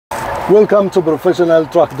Welcome to Professional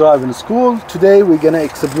Truck Driving School. Today we're going to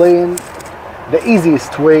explain the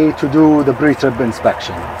easiest way to do the pre-trip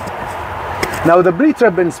inspection. Now the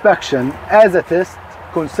pre-trip inspection as a test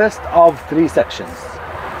consists of three sections.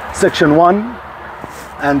 Section 1,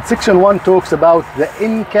 and Section 1 talks about the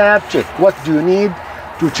in-cab check. What do you need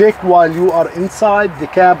to check while you are inside the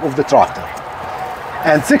cab of the tractor?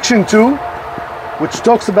 And Section 2, which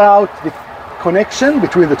talks about the connection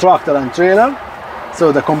between the tractor and trailer, so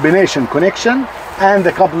the combination connection and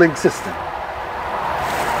the coupling system.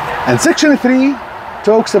 And Section 3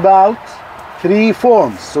 talks about three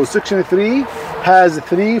forms. So Section 3 has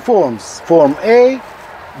three forms: Form A,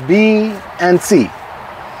 B, and C.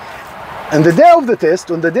 And on the day of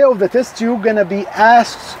the test, you're gonna be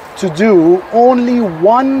asked to do only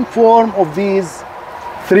one form of these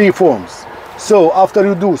three forms. So after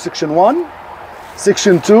you do Section 1,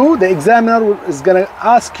 Section 2, the examiner is going to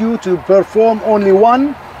ask you to perform only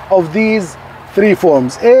one of these three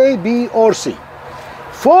forms, A, B, or C.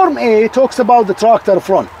 Form A talks about the tractor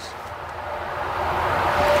front.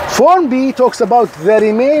 Form B talks about the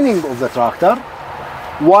remaining of the tractor,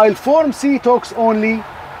 while Form C talks only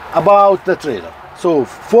about the trailer. So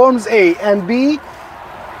Forms A and B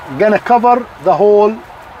gonna cover the whole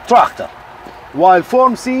tractor, while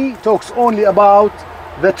Form C talks only about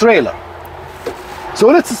the trailer. So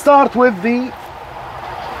let's start with the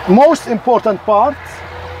most important part,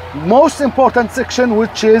 most important section,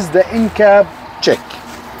 which is the in-cab check.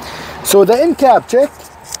 So the in-cab check,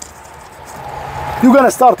 you're gonna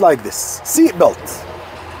start like this. Seat belt.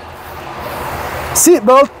 Seat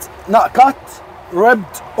belt not cut,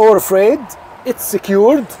 ripped, or frayed. It's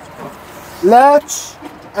secured. Latch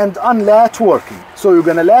and unlatch working. So you're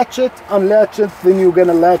gonna latch it, unlatch it, then you're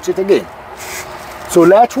gonna latch it again. So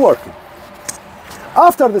latch working.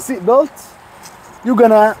 After the seat belt, you're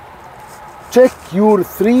gonna check your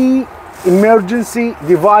three emergency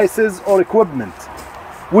devices or equipment,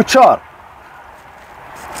 which are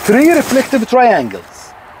three reflective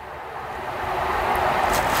triangles,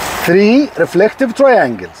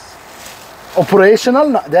 operational,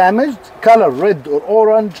 not damaged, color red or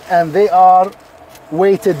orange, and they are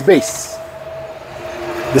weighted base.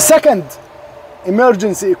 The second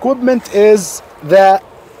emergency equipment is the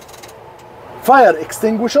fire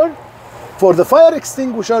extinguisher. For the fire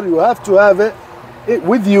extinguisher, you have to have it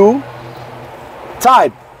with you,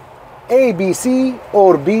 type ABC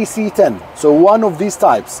or BC10. So one of these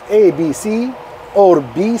types, ABC or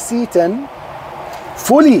BC10,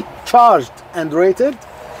 fully charged and rated.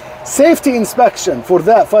 Safety inspection for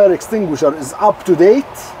that fire extinguisher is up to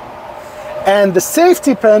date, and the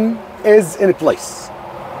safety pin is in place.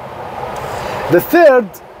 The third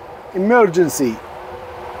emergency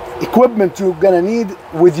equipment you're gonna need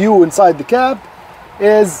with you inside the cab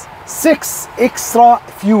is 6 extra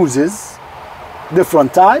fuses,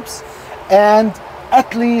 different types, and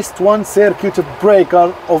at least one circuit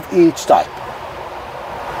breaker of each type.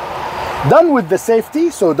 Done with the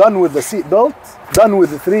safety, so done with the seat belt, done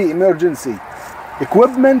with the three emergency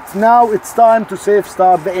equipment. Now it's time to safe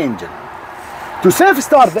start the engine. To safe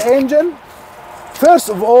start the engine, first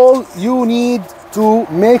of all, you need to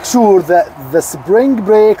make sure that the spring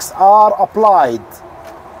brakes are applied.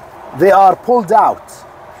 They are pulled out.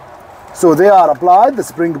 So they are applied, the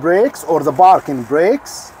spring brakes or the parking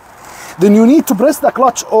brakes. Then you need to press the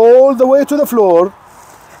clutch all the way to the floor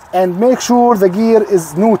and make sure the gear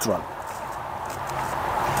is neutral.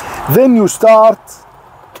 Then you start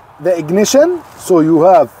the ignition, so you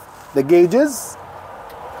have the gauges,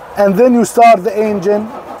 and then you start the engine,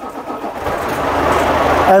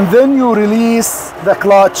 and then you release the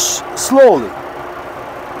clutch slowly.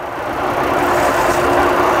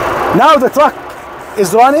 Now the truck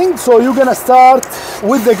is running, so you're gonna start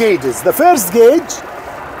with the gauges. The first gauge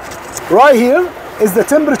right here is the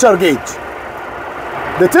temperature gauge.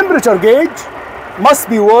 The temperature gauge must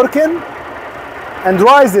be working and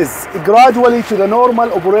rises gradually to the normal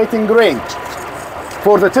operating range.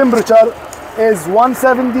 For the temperature is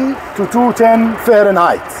 170 to 210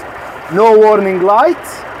 Fahrenheit. No warning light,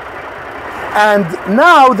 and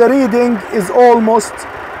now the reading is almost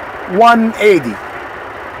 180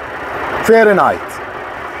 Fahrenheit.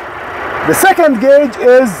 The second gauge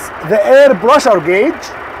is the air pressure gauge.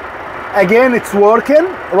 Again, it's working,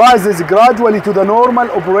 rises gradually to the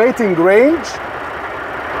normal operating range,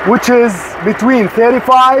 which is between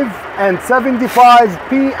 35 and 75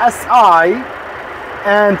 psi,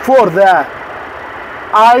 and for the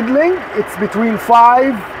idling, it's between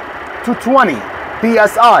 5 to 20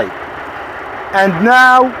 psi, and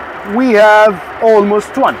now we have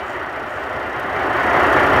almost 20.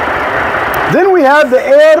 Then we have the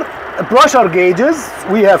air pressure gauges.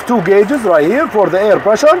 We have two gauges right here for the air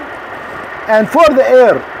pressure, and for the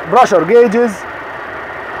air pressure gauges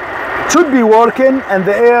should be working, and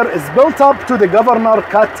the air is built up to the governor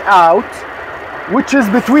cut out, which is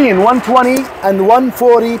between 120 and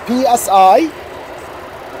 140 psi.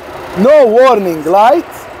 No warning light,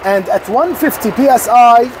 and at 150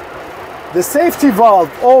 psi the safety valve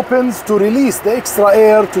opens to release the extra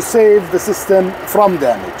air to save the system from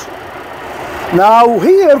damage. Now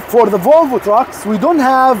here for the Volvo trucks we don't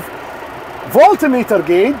have voltmeter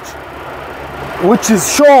gauge, which is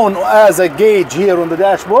shown as a gauge here on the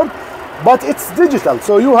dashboard, but it's digital,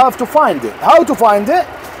 so you have to find it. How to find it?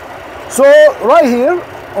 So right here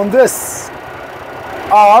on this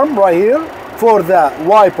arm right here for the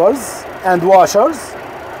wipers and washers,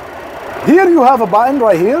 here you have a button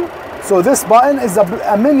right here. So this button is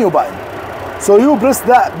a menu button. So you press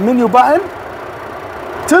that menu button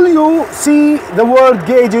till you see the word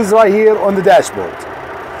gauges right here on the dashboard.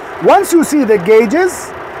 Once you see the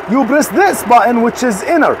gauges, you press this button, which is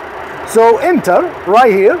enter. So enter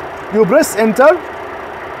right here, you press enter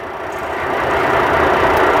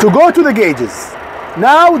to go to the gauges.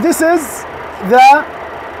 Now this is the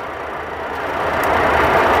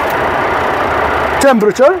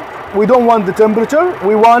temperature. We don't want the temperature,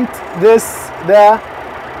 we want this, the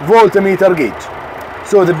voltmeter gauge.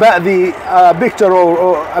 So the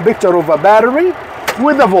picture of a battery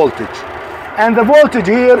with the voltage, and the voltage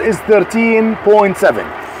here is 13.7.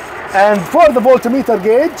 And for the voltmeter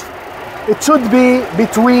gauge, it should be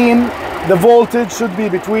between, the voltage should be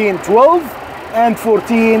between 12 and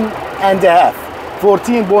 14 and a half,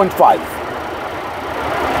 14.5,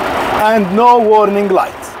 and no warning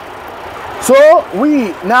light. So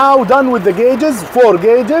we now done with the gauges, 4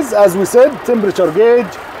 gauges as we said: temperature gauge,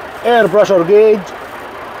 air pressure gauge,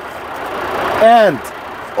 and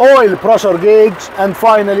oil pressure gauge, and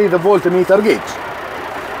finally the voltmeter gauge.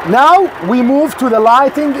 Now we move to the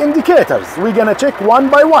lighting indicators. We're gonna check one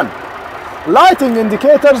by one. Lighting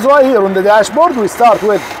indicators right here on the dashboard. We start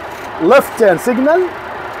with left turn signal,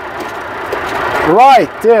 right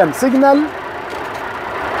turn signal,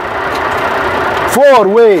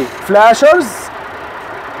 4-way flashers.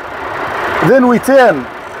 Then we turn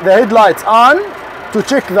the headlights on to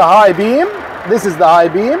check the high beam. This is the high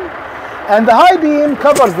beam, and the high beam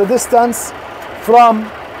covers the distance from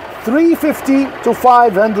 350 to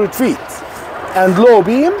 500 feet, and low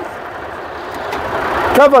beam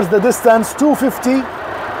covers the distance 250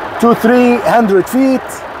 to 300 feet,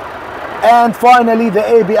 and finally the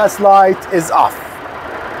ABS light is off.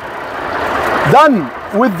 Done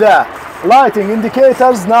with the lighting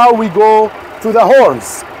indicators. Now we go to the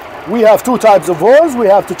horns. We have 2 types of horns. We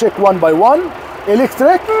have to check one by one: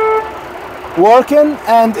 electric working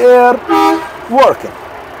and air working.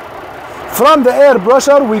 From the air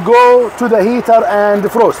pressure we go to the heater and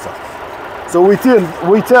defroster. So we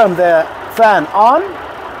turn the fan on,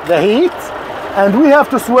 the heat, and we have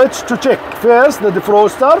to switch to check first the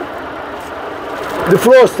defroster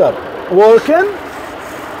working,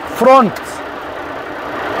 front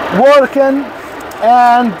working,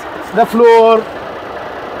 and the floor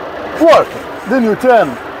working. Then you turn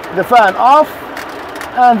the fan off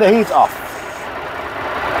and the heat off.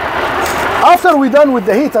 After we're done with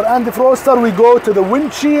the heater and the defroster, we go to the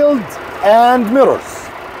windshield and mirrors.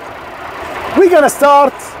 We're gonna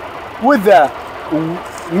start with the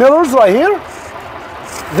mirrors right here.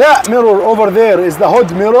 That mirror over there is the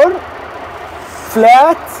hood mirror,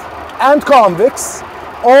 flat and convex.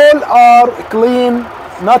 All are clean,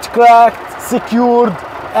 not cracked, secured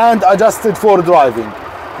and adjusted for driving.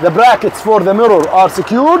 The brackets for the mirror are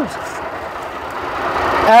secured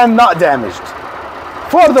and not damaged.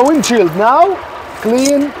 For the windshield now,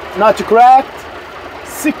 clean, not cracked,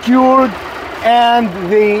 secured, and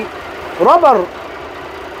the rubber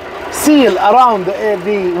seal around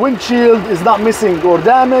the windshield is not missing or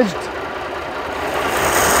damaged.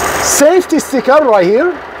 Safety sticker right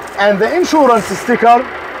here and the insurance sticker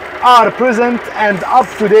are present and up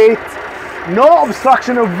to date. No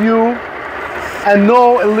obstruction of view and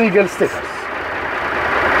no illegal stickers.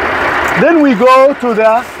 Then we go to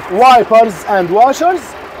the wipers and washers.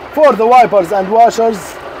 For the wipers and washers,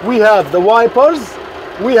 we have the wipers,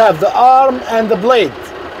 we have the arm and the blade.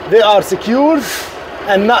 They are secured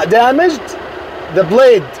and not damaged. The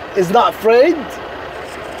blade is not frayed,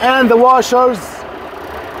 and the washers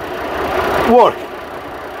work.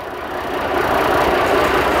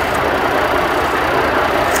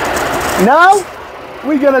 Now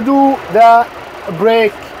we're gonna do the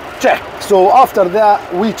brake check. So after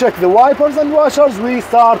that we check the wipers and washers, we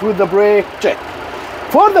start with the brake check.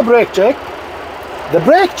 For the brake check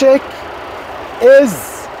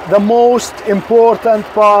is the most important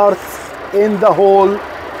part in the whole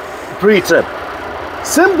pre-trip.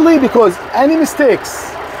 Simply because any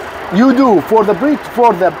mistakes you do for the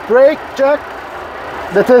brake check,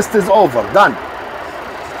 the test is over, done.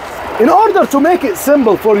 In order to make it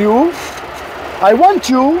simple for you, I want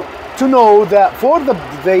you to know that for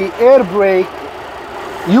the air brake,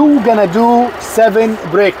 you're gonna do 7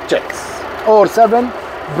 brake checks or 7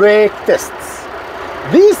 brake tests.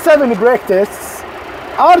 These 7 brake tests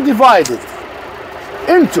are divided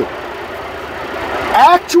into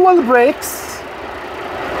actual brakes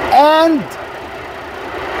and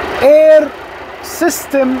air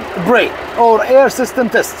system brake or air system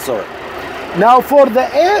test, sorry. Now for the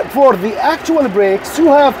actual brakes, you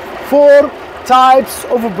have 4 types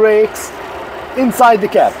of brakes inside the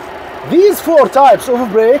cab. These 4 types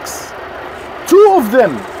of brakes, 2 of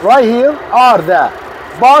them right here are the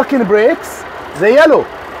parking brakes. The yellow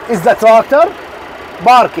is the tractor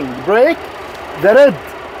parking brake. The red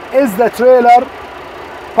is the trailer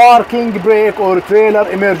parking brake or trailer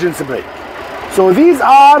emergency brake. So these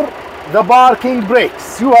are the parking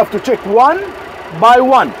brakes. You have to check one by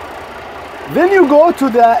one. Then you go to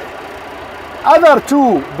the other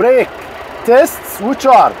 2 brake tests, which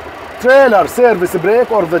are trailer service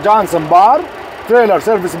brake or the Johnson bar trailer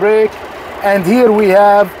service brake, and here we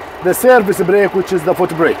have the service brake, which is the foot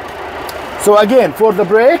brake. So again, for the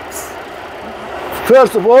brakes,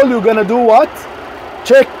 first of all, you're gonna do what?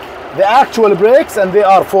 Check the actual brakes, and they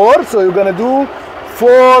are 4. So you're gonna do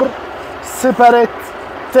 4 separate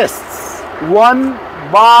tests, one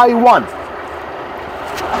by one.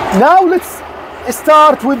 Now let's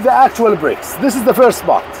start with the actual brakes. This is the first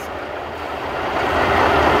part.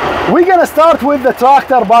 We're gonna start with the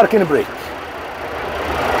tractor parking brake.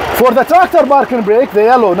 For the tractor parking brake, the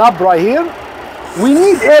yellow knob right here, we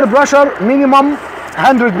need air pressure minimum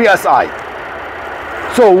 100 psi.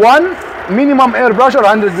 So 1 minimum air pressure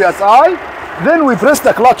 100 psi. Then we press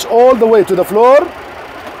the clutch all the way to the floor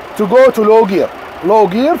to go to low gear. Low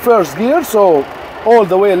gear, first gear, so all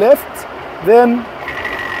the way left. Then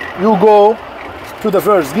you go to the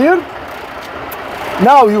first gear.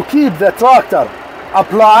 Now you keep the tractor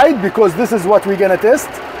applied because this is what we're gonna test.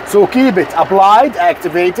 So keep it applied,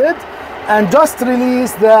 activated, and just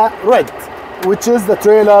release the red, which is the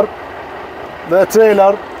trailer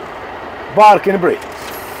parking brake.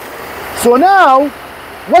 So now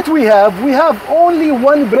what we have only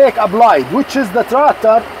one brake applied, which is the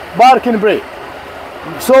tractor parking brake.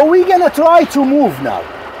 So we're gonna try to move now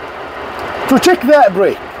to check that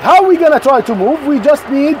brake. How we gonna try to move? We just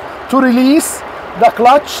need to release the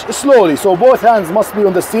clutch slowly. So both hands must be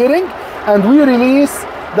on the steering, and we release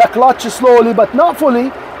the clutch slowly, but not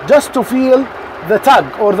fully, just to feel the tug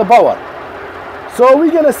or the power. So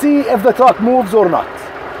we're gonna see if the truck moves or not.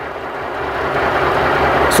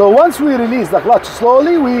 So once we release the clutch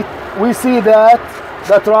slowly, we see that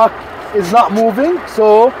the truck is not moving,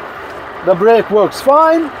 so the brake works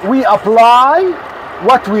fine. We apply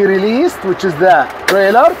what we released, which is the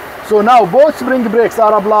trailer. So now both spring brakes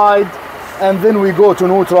are applied, and then we go to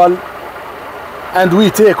neutral and we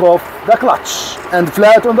take off the clutch and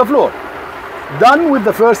flat on the floor. Done with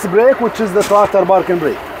the first brake, which is the tractor parking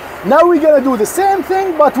brake. Now we're gonna do the same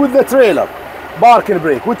thing but with the trailer parking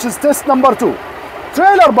brake, which is test number 2.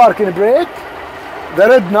 Trailer parking brake, the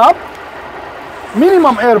red knob,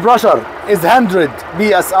 minimum air pressure is 100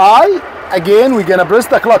 psi. Again, we're gonna press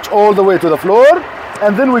the clutch all the way to the floor,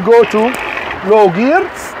 and then we go to low gear.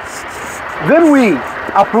 Then we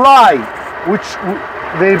apply,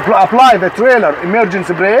 they apply the trailer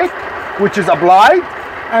emergency brake, which is applied,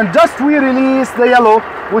 and just we release the yellow,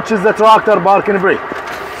 which is the tractor parking brake.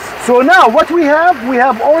 So now what we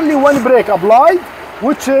have only one brake applied,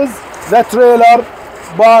 which is the trailer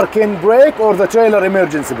parking brake or the trailer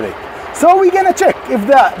emergency brake. So we're gonna check if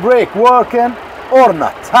the brake working or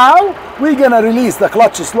not. How? We're gonna release the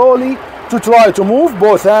clutch slowly to try to move,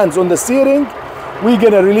 both hands on the steering. We're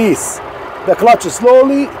gonna release the clutch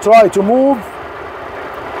slowly, try to move.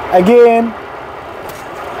 Again,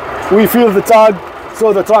 we feel the tug,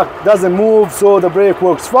 so the truck doesn't move, so the brake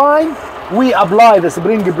works fine. We apply the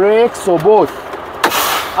spring brake, so both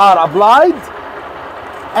are applied,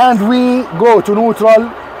 and we go to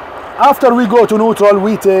neutral. After we go to neutral,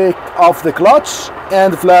 we take off the clutch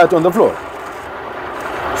and flat on the floor.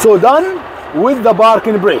 So done with the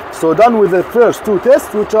parking brake. So done with the first 2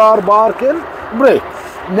 tests, which are parking brake.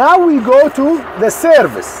 Now we go to the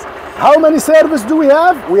service. How many service do we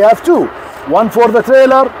have? We have 2. One for the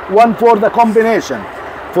trailer, one for the combination.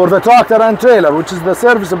 For the tractor and trailer, which is the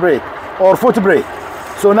service brake or foot brake.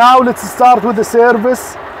 So now let's start with the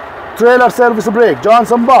service, trailer service brake,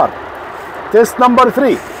 Johnson bar. Test number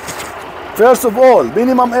 3. First of all,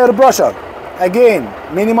 minimum air pressure. Again,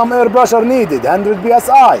 minimum air pressure needed, 100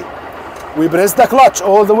 psi. We press the clutch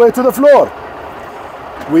all the way to the floor.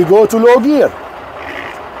 We go to low gear.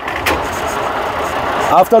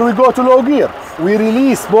 After we go to low gear, we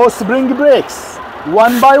release both spring brakes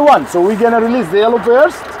one by one. So we're gonna release the yellow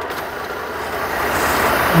first.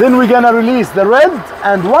 Then we're gonna release the red.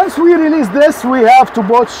 And once we release this, we have to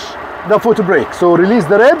push the foot brake. So release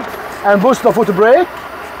the red and push the foot brake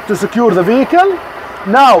to secure the vehicle.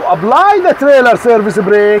 Now apply the trailer service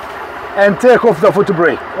brake and take off the foot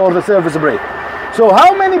brake or the service brake. So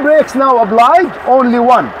how many brakes now applied? Only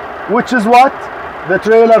one, which is what? The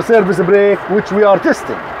trailer service brake, which we are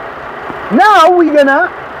testing. Now we're gonna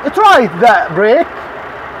try that brake.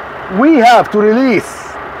 We have to release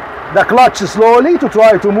the clutch slowly to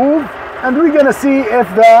try to move, and we're gonna see if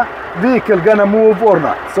the vehicle gonna move or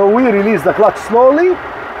not. So we release the clutch slowly,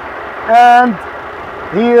 and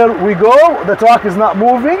here we go. The truck is not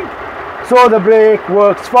moving, so the brake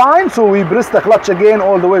works fine. So we press the clutch again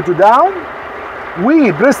all the way to down.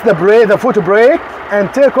 We press the brake, the foot brake,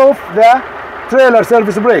 and take off the trailer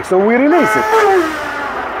service brake. So we release it.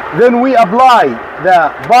 Then we apply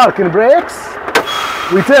the parking brakes.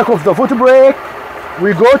 We take off the foot brake.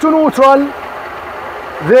 We go to neutral.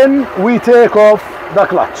 Then we take off the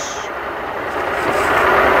clutch.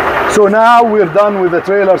 So now we're done with the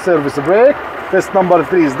trailer service brake. Test number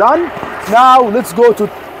 3 is done. Now let's go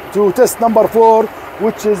to test number 4,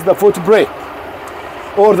 which is the foot brake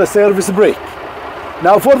or the service brake.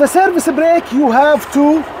 Now for the service brake, you have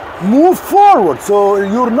to move forward. So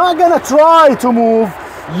you're not gonna try to move,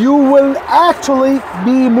 you will actually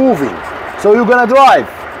be moving. So you're gonna drive,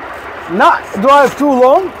 not drive too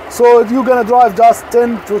long. So you're gonna drive just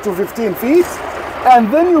 10 to 15 feet, and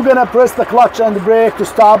then you're gonna press the clutch and the brake to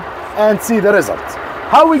stop and see the result.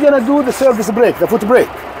 How are we gonna do the service brake, the foot brake?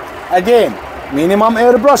 Again, minimum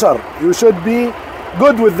air pressure. You should be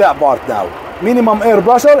good with that part now. Minimum air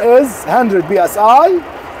pressure is 100 psi.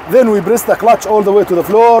 Then we press the clutch all the way to the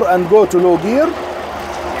floor and go to low gear.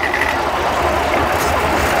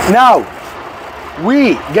 Now,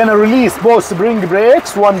 we gonna release both spring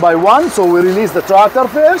brakes one by one. So we release the tractor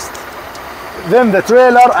first, then the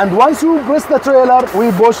trailer, and once you press the trailer,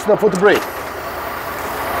 we push the foot brake.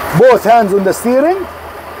 Both hands on the steering.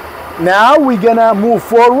 Now we're gonna move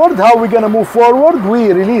forward. How we gonna move forward?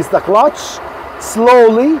 We release the clutch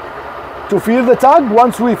slowly to feel the tug.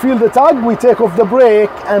 Once we feel the tug, we take off the brake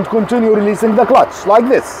and continue releasing the clutch like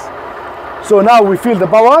this. So now we feel the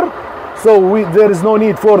power. So there is no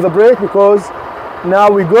need for the brake because now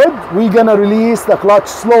we're good. We're gonna release the clutch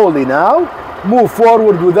slowly now. Move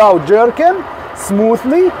forward without jerking,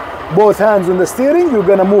 smoothly. Both hands on the steering. You're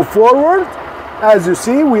gonna move forward. As you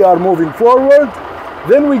see, we are moving forward.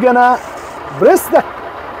 Then we're gonna press the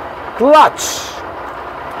clutch.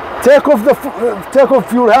 Take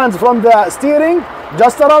off your hands from the steering,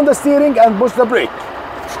 just around the steering, and push the brake.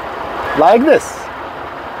 Like this.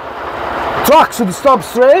 Truck should stop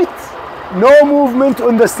straight. No movement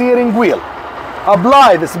on the steering wheel.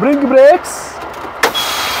 Apply the spring brakes.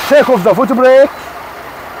 Take off the foot brake.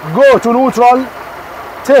 Go to neutral.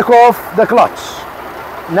 Take off the clutch.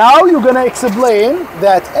 Now you're gonna explain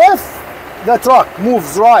that if the truck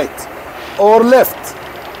moves right or left,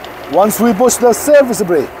 once we push the service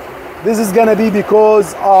brake, this is gonna be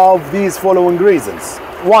because of these following reasons.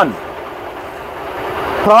 1,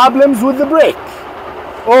 problems with the brake,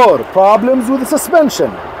 or problems with the suspension,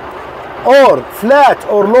 or flat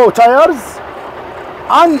or low tires,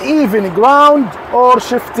 uneven ground, or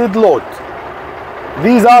shifted load.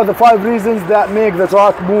 These are the 5 reasons that make the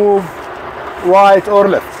truck move right or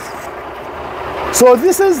left. So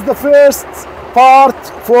this is the first part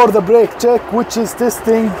for the brake check, which is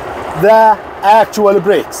testing the actual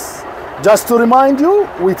brakes. Just to remind you,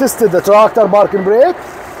 we tested the tractor parking brake,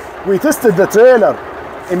 we tested the trailer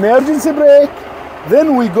emergency brake,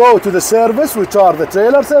 then we go to the service, which are the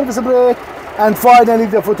trailer service brake, and finally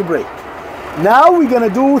the foot brake. Now we're gonna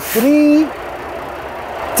do 3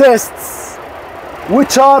 tests,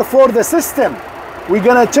 which are for the system. We're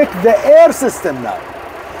gonna check the air system now.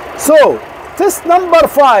 So, test number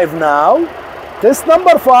 5 now. Test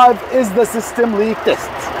number 5 is the system leak test.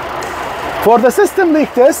 For the system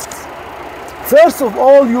leak test, first of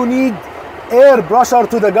all, you need air pressure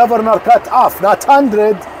to the governor cut off, not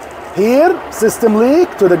 100. Here, system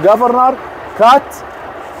leak to the governor cut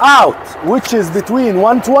out, which is between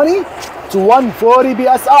 120 to 140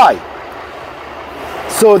 psi.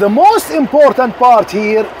 So the most important part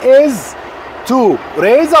here is to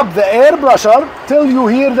raise up the air pressure till you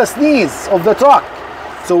hear the sneeze of the truck.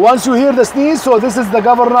 So once you hear the sneeze, so this is the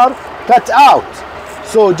governor cut out.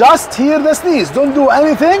 So just hear the sneeze. Don't do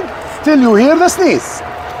anything till you hear the sneeze.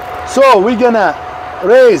 So we're gonna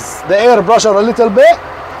raise the air pressure a little bit.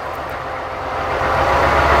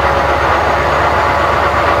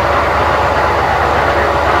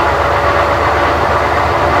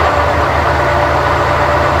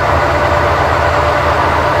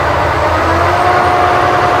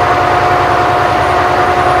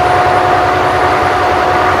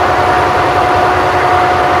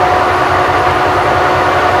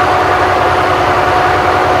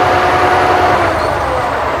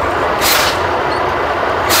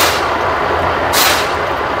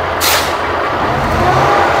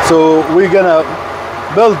 So we're gonna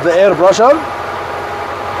build the air pressure.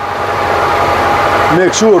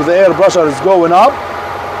 Make sure the air pressure is going up.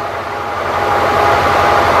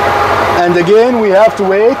 And again, we have to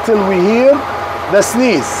wait till we hear the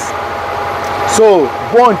sneeze. So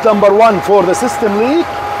point number one for the system leak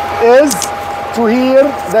is to hear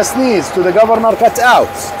the sneeze, to the governor cut out.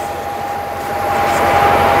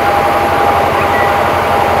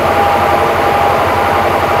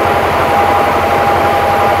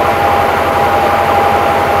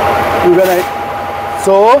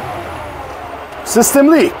 So system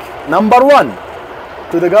leak number one,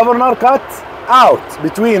 to the governor cut out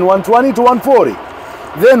between 120 to 140.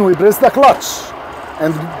 Then we press the clutch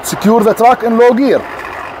and secure the truck in low gear.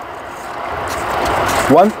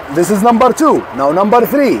 This is number two. Now number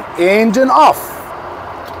three, engine off.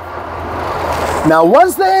 Now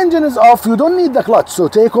once the engine is off, you don't need the clutch, so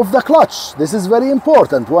take off the clutch. This is very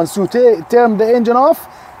important. Once you turn the engine off,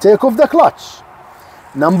 take off the clutch.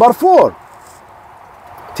 Number four,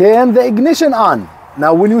 turn the ignition on.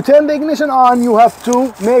 Now when you turn the ignition on, you have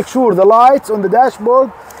to make sure the lights on the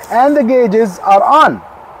dashboard and the gauges are on.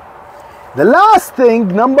 The last thing,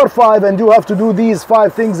 number five, and you have to do these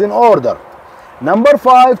 5 things in order. Number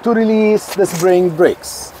 5, to release the spring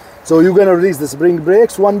brakes. So you're gonna release the spring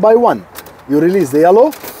brakes one by one. You release the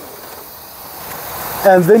yellow,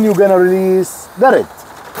 and then you're gonna release the red.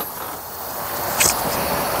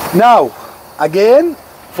 Now, again,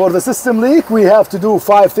 for the system leak, we have to do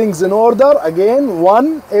 5 things in order. Again,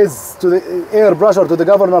 one is to the air pressure to the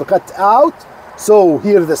governor cut out. So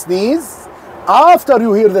hear the sneeze. After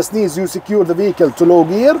you hear the sneeze, you secure the vehicle to low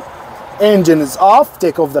gear. Engine is off,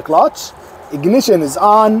 take off the clutch. Ignition is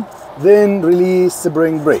on, then release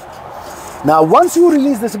spring brake. Now, once you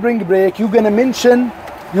release the spring brake, you're gonna mention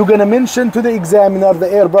to the examiner the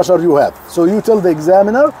air pressure you have. So you tell the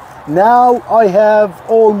examiner, now I have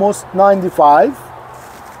almost 95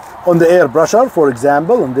 on the air pressure, for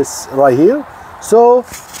example, on this right here. So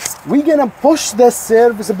we're gonna push the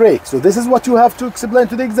service brake. So this is what you have to explain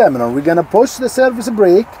to the examiner. We're gonna push the service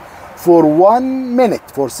brake for 1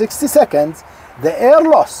 minute, for 60 seconds. The air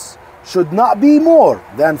loss should not be more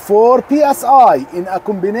than 4 psi in a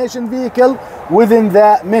combination vehicle within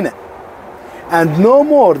that minute, and no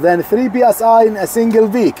more than 3 psi in a single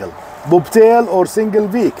vehicle, bobtail or single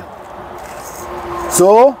vehicle.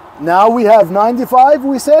 So now we have 95,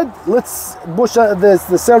 we said. Let's push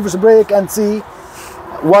the service brake and see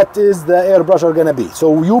what is the air pressure gonna be.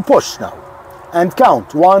 So you push now and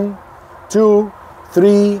count 1, 2,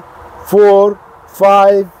 3, 4,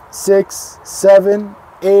 5, 6, 7,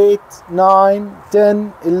 8, 9,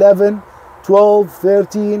 10, 11, 12,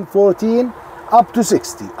 13, 14, up to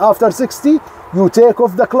 60. After 60, you take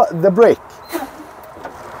off the brake.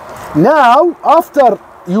 Now, after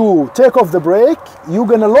you take off the brake, you're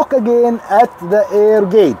gonna look again at the air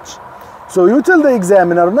gauge. So you tell the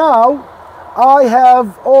examiner, now I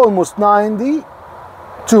have almost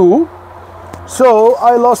 92, so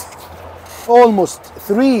I lost almost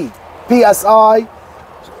 3 psi,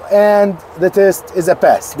 and the test is a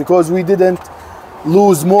pass because we didn't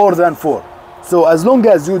lose more than 4. So as long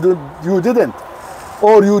as you didn't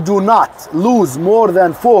or you do not lose more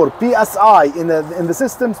than 4 psi in the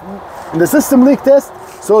system leak test,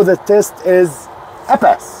 so the test is a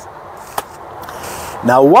pass.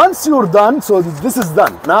 Now once you're done, so this is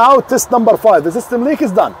done. Now test number 5, the system leak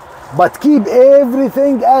is done. But keep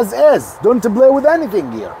everything as is. Don't play with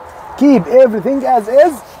anything here. Keep everything as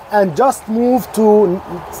is and just move to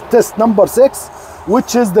test number 6,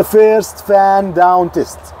 which is the first fan down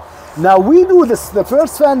test. Now we do the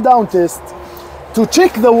first fan down test to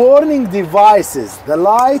check the warning devices, the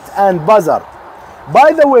light and buzzer.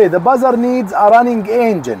 By the way, the buzzer needs a running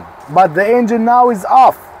engine, but the engine now is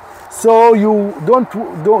off. So you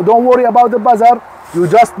don't worry about the buzzer. You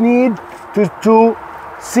just need to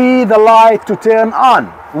see the light to turn on.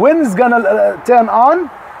 When is gonna turn on?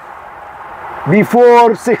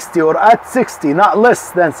 Before 60 or at 60, not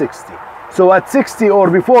less than 60. So at 60 or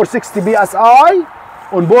before 60 psi,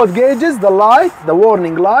 on both gauges, the light, the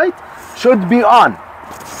warning light, should be on.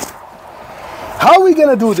 How are we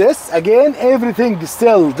gonna do this? Again, everything is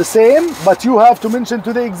still the same, but you have to mention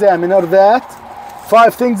to the examiner that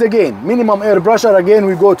 5 things again. Minimum air pressure, again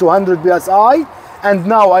we go to 100 psi, and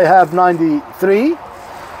now I have 93.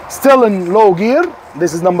 Still in low gear,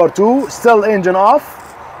 this is number 2. Still engine off,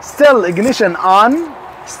 still ignition on,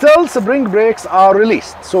 still spring brakes are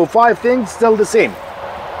released. So 5 things still the same.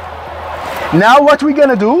 Now what we're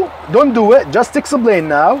gonna do, don't do it, just explain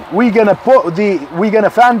now. We're gonna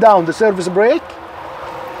fan down the service brake.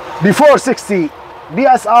 Before 60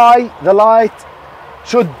 psi, the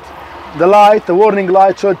warning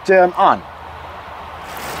light should turn on.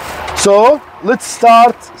 So let's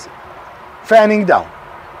start fanning down.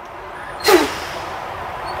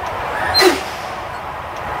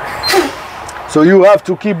 So you have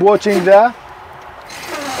to keep watching the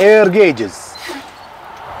air gauges.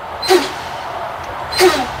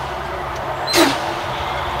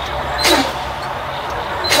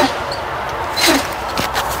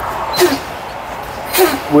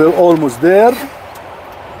 We're almost there.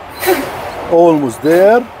 Almost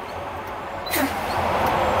there.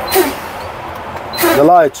 The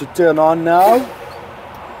light should turn on now.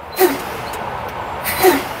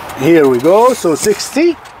 Here we go. So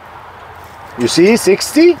 60. You see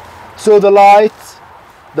 60. So the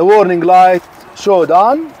warning light showed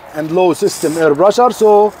on and low system air pressure.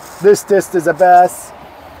 So this test is a pass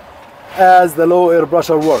as the low air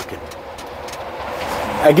pressure working.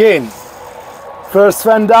 Again, first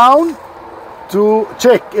fan down to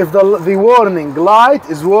check if the warning light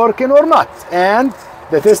is working or not, and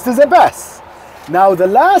the test is a pass. Now the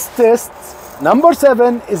last test, number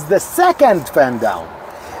 7, is the second fan down.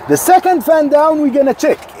 The second fan down we're gonna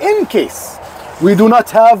check in case we do not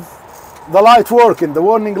have the light working, the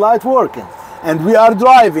warning light working, and we are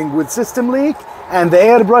driving with system leak and the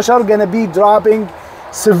air pressure gonna be dropping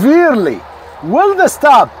severely. Will the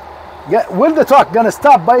truck gonna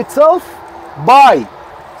stop by itself, by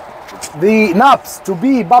the knobs to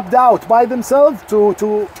be popped out by themselves, to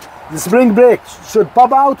the spring brakes should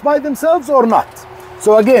pop out by themselves or not?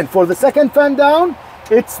 So again, for the second fan down,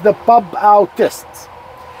 it's the pop out test.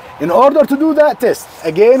 In order to do that test,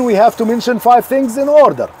 again we have to mention 5 things in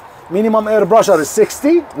order. Minimum air pressure is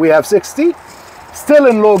 60, we have 60. Still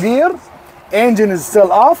in low gear, engine is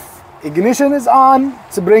still off, ignition is on,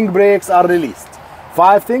 spring brakes are released.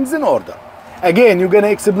 5 things in order. Again, you're gonna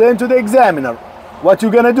explain to the examiner what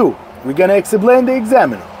you're gonna do. We're gonna explain to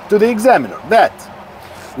the examiner that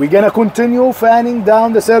we're gonna continue fanning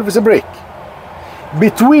down the service brake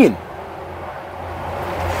between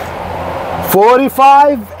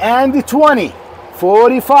 45 and 20.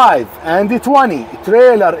 45 and 20.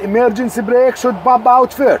 Trailer emergency brake should pop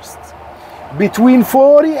out first. Between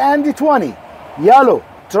 40 and 20. Yellow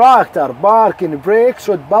tractor parking brake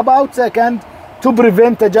should pop out second to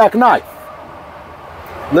prevent a jackknife.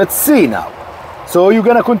 Let's see now. So you're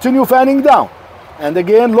gonna continue fanning down, and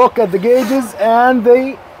again look at the gauges and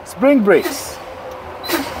the spring brakes.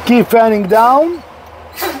 Keep fanning down.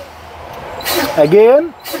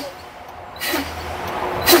 Again,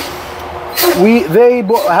 they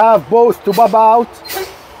have both to pop out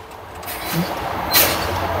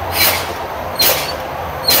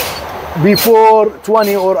before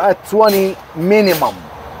 20 or at 20 minimum.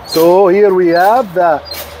 So here we have the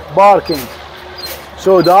parking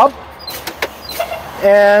showed up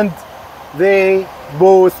and they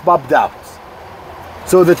both popped out.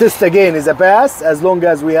 So the test again is a pass as long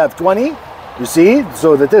as we have 20. You see,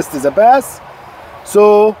 so the test is a pass.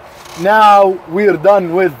 So now we're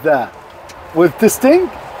done with testing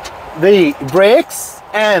the brakes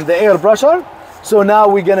and the air pressure. So now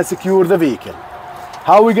we're gonna secure the vehicle.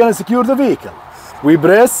 How are we gonna secure the vehicle? We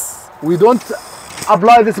don't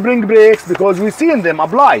apply the spring brakes because we've seen them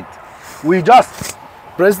applied. We just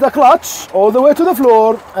press the clutch all the way to the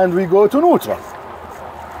floor and we go to neutral.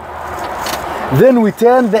 Then we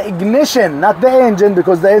turn the ignition, not the engine,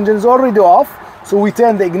 because the engine is already off. So we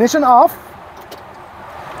turn the ignition off.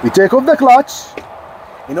 We take off the clutch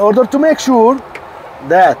in order to make sure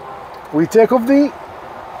that we take off the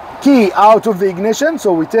key out of the ignition.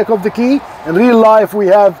 So we take off the key. In real life we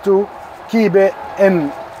have to keep it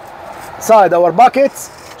inside our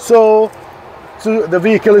buckets so the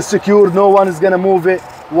vehicle is secured. No one is gonna move it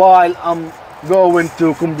while I'm going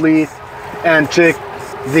to complete and check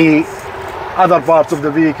the other parts of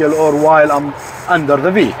the vehicle or while I'm under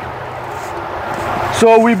the vehicle.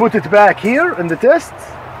 So we put it back here in the test,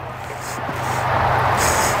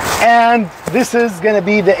 and this is gonna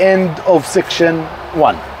be the end of section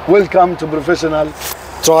 1. Welcome to Professional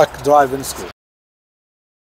Truck Driving School.